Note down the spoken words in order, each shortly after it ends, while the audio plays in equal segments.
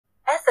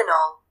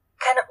Ethanol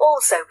can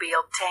also be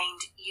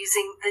obtained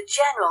using the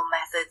general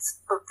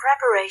methods for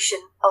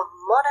preparation of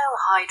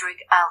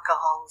monohydric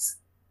alcohols.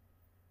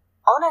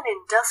 On an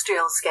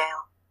industrial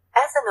scale,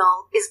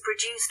 ethanol is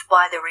produced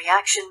by the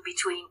reaction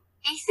between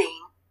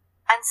ethene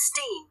and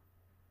steam,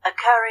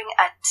 occurring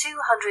at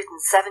 270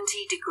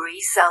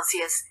 degrees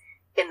Celsius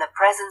in the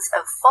presence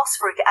of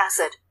phosphoric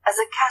acid as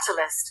a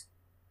catalyst.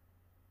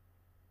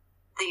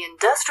 The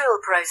industrial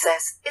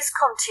process is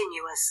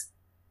continuous.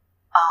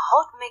 A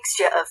hot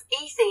mixture of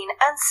ethene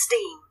and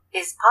steam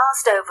is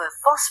passed over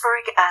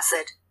phosphoric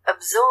acid,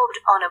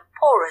 absorbed on a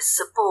porous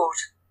support.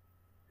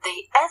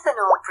 The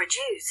ethanol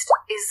produced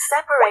is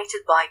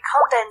separated by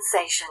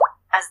condensation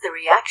as the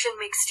reaction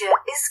mixture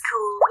is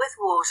cooled with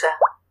water.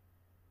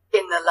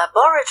 In the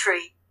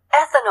laboratory,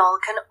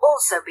 ethanol can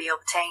also be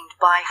obtained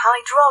by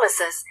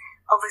hydrolysis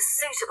of a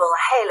suitable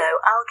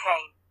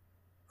haloalkane,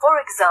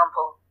 for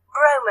example,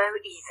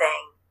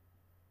 bromoethane.